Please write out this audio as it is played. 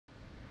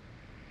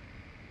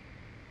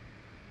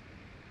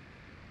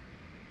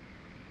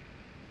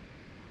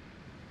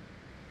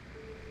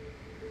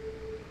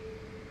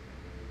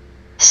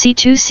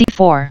c2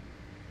 c4.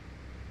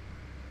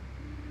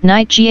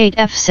 Knight g8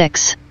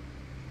 f6.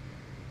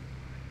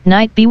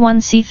 Knight b1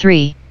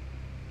 c3.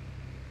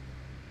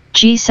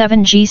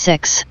 g7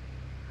 g6.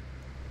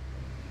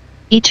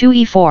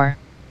 e2 e4.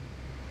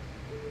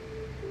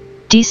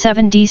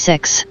 d7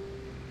 d6.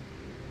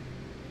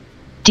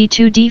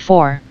 d2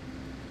 d4.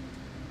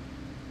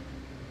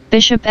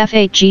 Bishop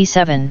f8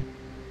 g7.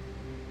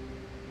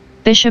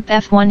 Bishop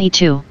f1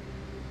 e2.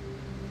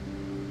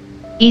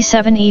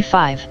 e7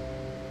 e5.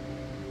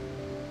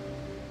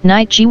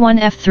 Knight g1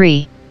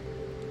 f3.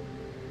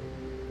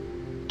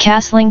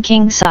 Castling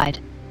king side.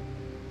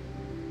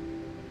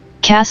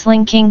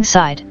 Castling king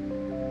side.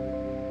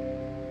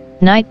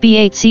 Knight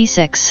b8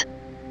 c6.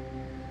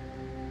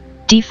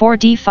 d4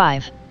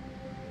 d5.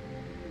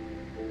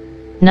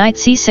 Knight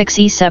c6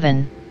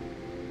 e7.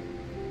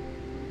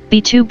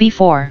 b2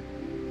 b4.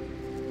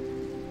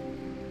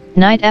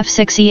 Knight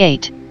f6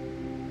 e8.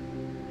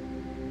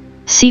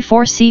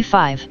 c4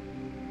 c5.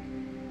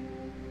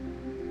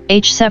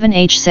 h7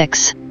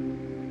 h6.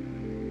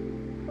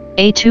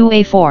 a2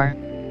 a4.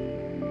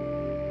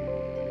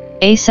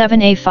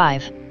 a7 a5.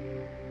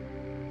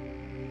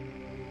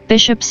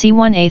 Bishop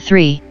c1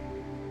 a3.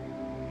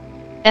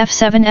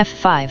 f7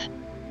 f5.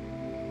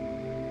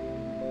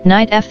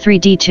 Knight f3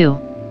 d2.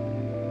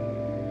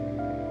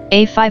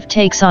 a5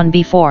 takes on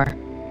b4.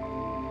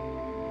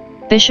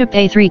 Bishop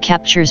a3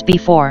 captures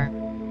b4.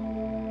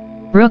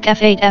 Rook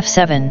f8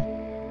 f7.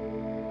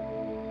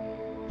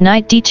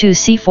 Knight d2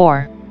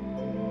 c4.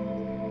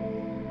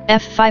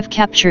 f5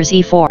 captures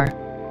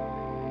e4.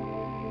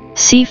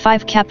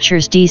 c5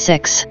 captures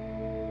d6.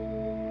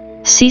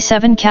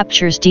 c7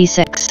 captures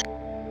d6.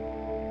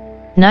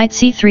 Knight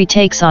c3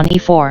 takes on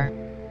e4.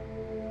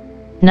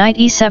 Knight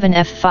e7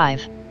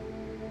 f5.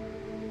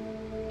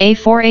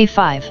 a4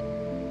 a5.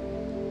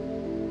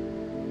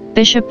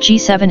 Bishop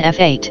g7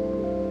 f8.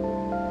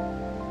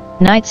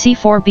 Knight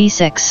c4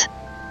 b6.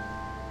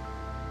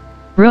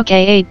 Rook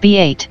a8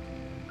 b8.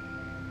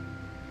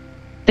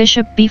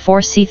 Bishop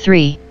b4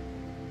 c3.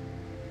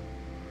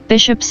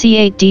 Bishop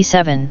c8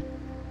 d7.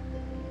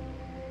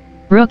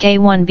 Rook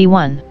a1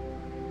 b1.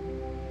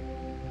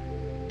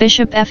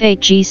 Bishop f8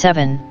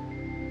 g7.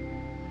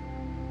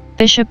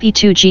 Bishop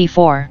e2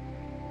 g4.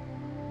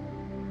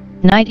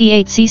 Knight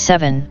e8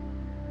 c7.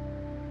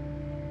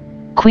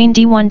 Queen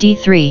d1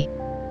 d3.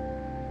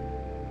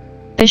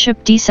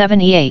 Bishop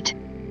d7 e8.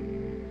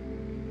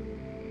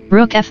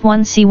 Rook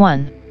f1 c1.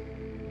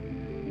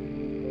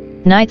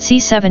 Knight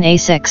c7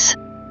 a6.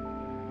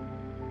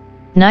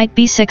 Knight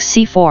b6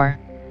 c4.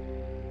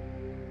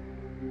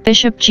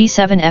 Bishop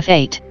g7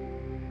 f8.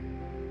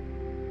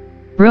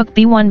 Rook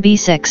b1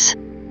 b6.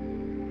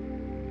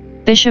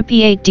 Bishop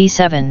e8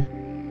 d7.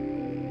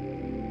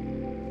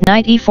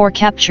 Knight e4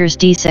 captures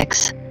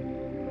d6.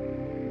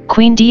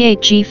 Queen d8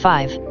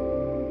 g5.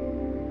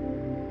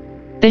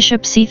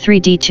 Bishop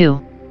c3 d2.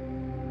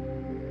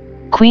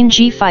 Queen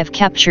g5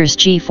 captures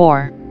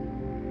g4.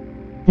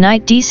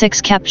 Knight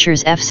d6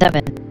 captures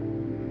f7.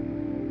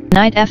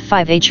 Knight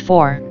f5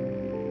 h4.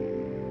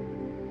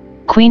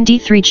 Queen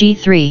d3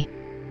 g3.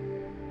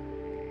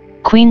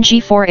 Queen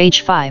g4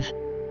 h5.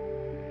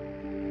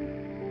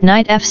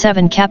 Knight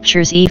f7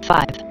 captures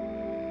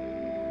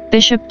e5.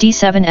 Bishop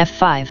d7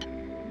 f5.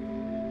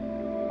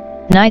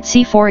 Knight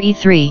c4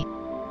 e3.